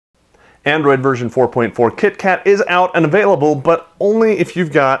Android version 4.4 KitKat is out and available, but only if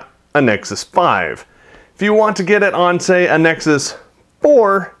you've got a Nexus 5. If you want to get it on, say, a Nexus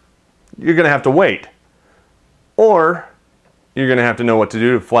 4, you're going to have to wait. Or you're going to have to know what to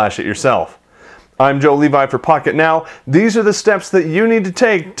do to flash it yourself. I'm Joe Levi for Pocketnow. These are the steps that you need to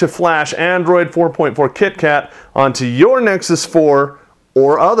take to flash Android 4.4 KitKat onto your Nexus 4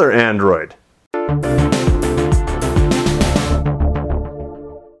 or other Android.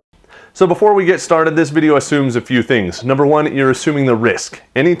 So before we get started, this video assumes a few things. Number one, you're assuming the risk.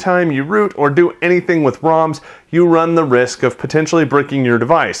 Anytime you root or do anything with ROMs, you run the risk of potentially bricking your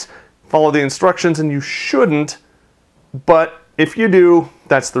device. Follow the instructions and you shouldn't, but if you do,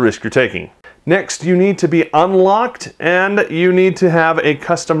 that's the risk you're taking. Next, you need to be unlocked and you need to have a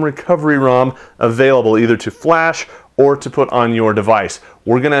custom recovery ROM available either to flash or to put on your device.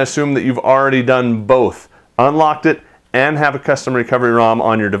 We're going to assume that you've already done both, unlocked it and have a custom recovery ROM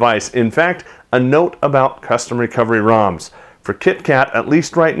on your device. In fact, a note about custom recovery ROMs. For KitKat, at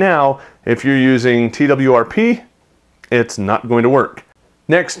least right now, if you're using TWRP, it's not going to work.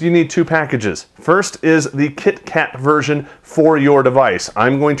 Next, you need two packages. First is the KitKat version for your device.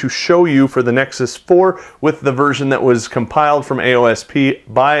 I'm going to show you for the Nexus 4 with the version that was compiled from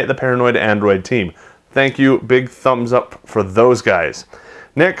AOSP by the Paranoid Android team. Thank you, big thumbs up for those guys.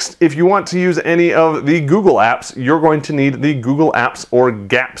 Next, if you want to use any of the Google apps, you're going to need the Google Apps or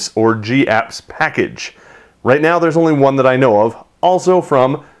GApps or GApps package. Right now, there's only one that I know of, also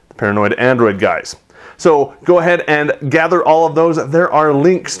from the Paranoid Android guys. So go ahead and gather all of those. There are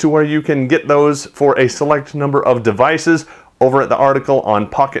links to where you can get those for a select number of devices over at the article on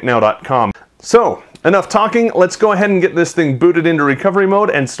Pocketnow.com. So, enough talking. Let's go ahead and get this thing booted into recovery mode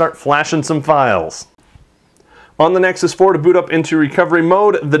and start flashing some files. On the Nexus 4, to boot up into recovery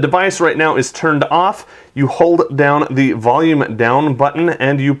mode, the device right now is turned off. You hold down the volume down button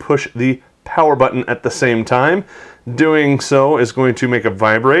and you push the power button at the same time. Doing so is going to make it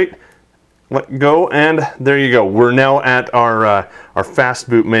vibrate. Let go, and there you go. We're now at our fast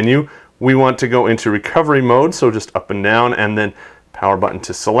boot menu. We want to go into recovery mode, so just up and down and then power button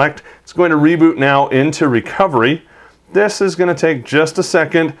to select. It's going to reboot now into recovery. This is going to take just a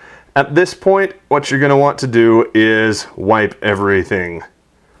second. At this point, what you're going to want to do is wipe everything.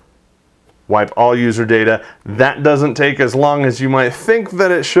 Wipe all user data. That doesn't take as long as you might think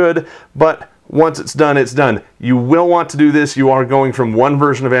that it should, but once it's done, it's done. You will want to do this. You are going from one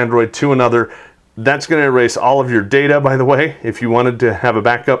version of Android to another. That's going to erase all of your data, by the way. If you wanted to have a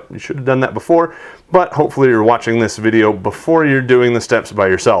backup, you should have done that before, but hopefully you're watching this video before you're doing the steps by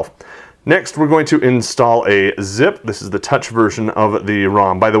yourself. Next, we're going to install a zip. This is the touch version of the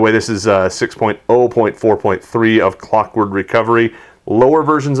ROM. By the way, this is 6.0.4.3 of Clockwork Recovery. Lower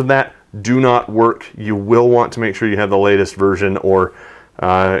versions of that do not work. You will want to make sure you have the latest version or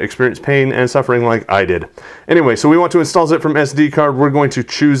experience pain and suffering like I did. Anyway, so we want to install zip from SD card. We're going to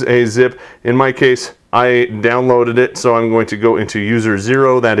choose a zip. In my case, I downloaded it, so I'm going to go into user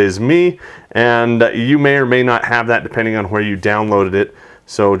 0, that is me, and you may or may not have that depending on where you downloaded it.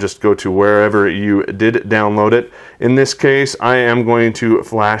 So just go to wherever you did download it. In this case, I am going to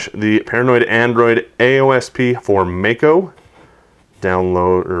flash the Paranoid Android AOSP for Mako.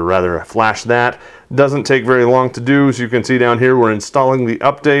 Download, or rather flash that. Doesn't take very long to do. As you can see down here, we're installing the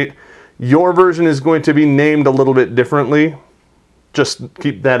update. Your version is going to be named a little bit differently. Just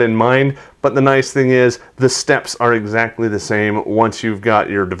keep that in mind. But the nice thing is the steps are exactly the same once you've got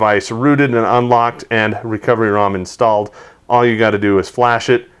your device rooted and unlocked and recovery ROM installed. All you got to do is flash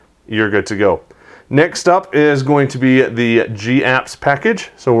it. You're good to go. Next up is going to be the GApps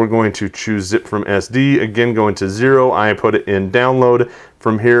package. So we're going to choose zip from SD. Again, go into 0. I put it in download.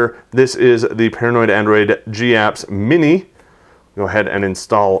 From here, this is the Paranoid Android GApps Mini. Go ahead and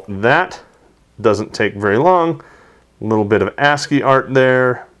install that. Doesn't take very long. A little bit of ASCII art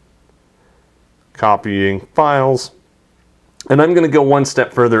there. Copying files. And I'm going to go one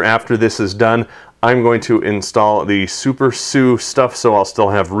step further after this is done. I'm going to install the Super Su stuff, so I'll still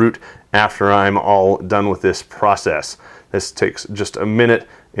have root after I'm all done with this process. This takes just a minute.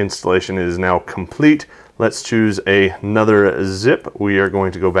 Installation is now complete. Let's choose another zip. We are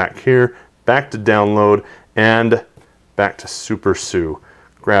going to go back here, back to download, and back to Super Su.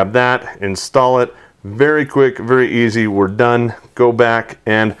 Grab that, install it. Very quick, very easy. We're done. Go back,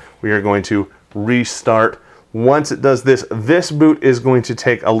 and we are going to restart. Once it does this, this boot is going to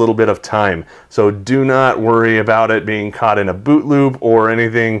take a little bit of time. So do not worry about it being caught in a boot loop or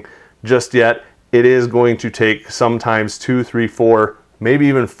anything just yet. It is going to take sometimes 2, 3, 4, maybe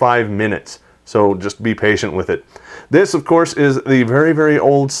even 5 minutes. So just be patient with it. This, of course, is the very, very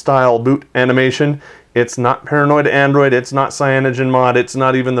old style boot animation. It's not Paranoid Android, it's not CyanogenMod, it's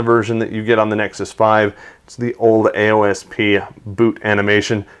not even the version that you get on the Nexus 5. It's the old AOSP boot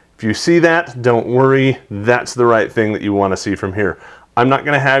animation. If you see that, don't worry, that's the right thing that you want to see from here. I'm not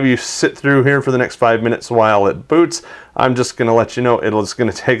going to have you sit through here for the next 5 minutes while it boots. I'm just going to let you know it's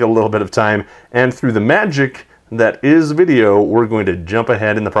going to take a little bit of time, and through the magic that is video, we're going to jump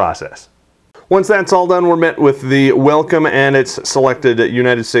ahead in the process. Once that's all done, we're met with the welcome, and it's selected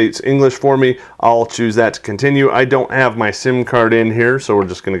United States English for me. I'll choose that to continue. I don't have my SIM card in here, so we're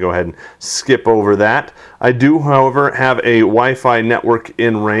just going to go ahead and skip over that. I do, however, have a Wi-Fi network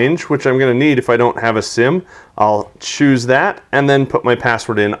in range, which I'm going to need if I don't have a SIM. I'll choose that and then put my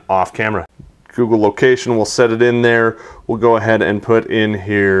password in off camera. Google location, we'll set it in there. We'll go ahead and put in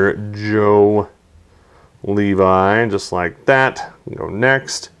here Joe Levi, just like that. Go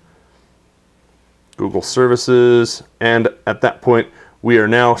next. Google services, and at that point we are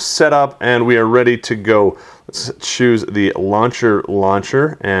now set up and we are ready to go. Let's choose the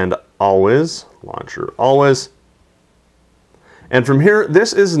launcher and always launcher always, and from here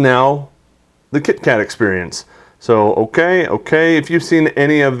this is now the KitKat experience. So okay, if you've seen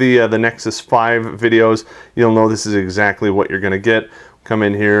any of the Nexus 5 videos, you'll know this is exactly what you're gonna get. Come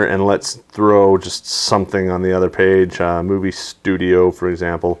in here and let's throw just something on the other page, movie studio for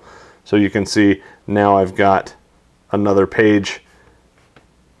example. So you can see now I've got another page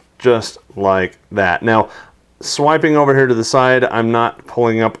just like that. Now, swiping over here to the side, I'm not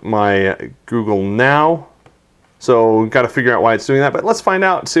pulling up my Google Now. So we've got to figure out why it's doing that, but let's find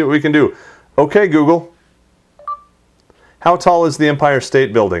out and see what we can do. Okay, Google. How tall is the Empire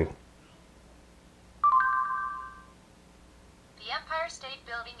State Building? The Empire State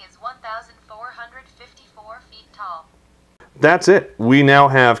Building is 1,454 feet tall. That's it. We now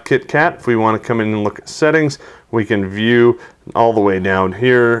have KitKat. If we want to come in and look at settings, we can view all the way down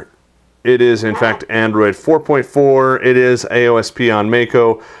here. It is in fact Android 4.4. It is AOSP on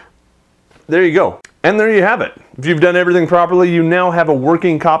Mako. There you go. And there you have it. If you've done everything properly, you now have a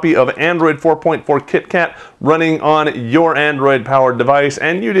working copy of Android 4.4 KitKat running on your Android-powered device,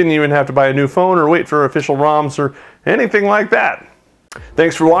 and you didn't even have to buy a new phone or wait for official ROMs or anything like that.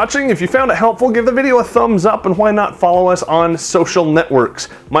 Thanks for watching. If you found it helpful, give the video a thumbs up, and why not follow us on social networks.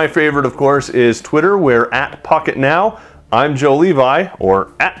 My favorite, of course, is Twitter. We're at Pocketnow. I'm Joe Levi,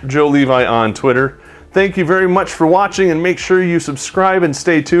 or at Joe Levi on Twitter. Thank you very much for watching, and make sure you subscribe and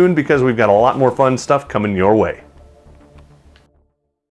stay tuned because we've got a lot more fun stuff coming your way.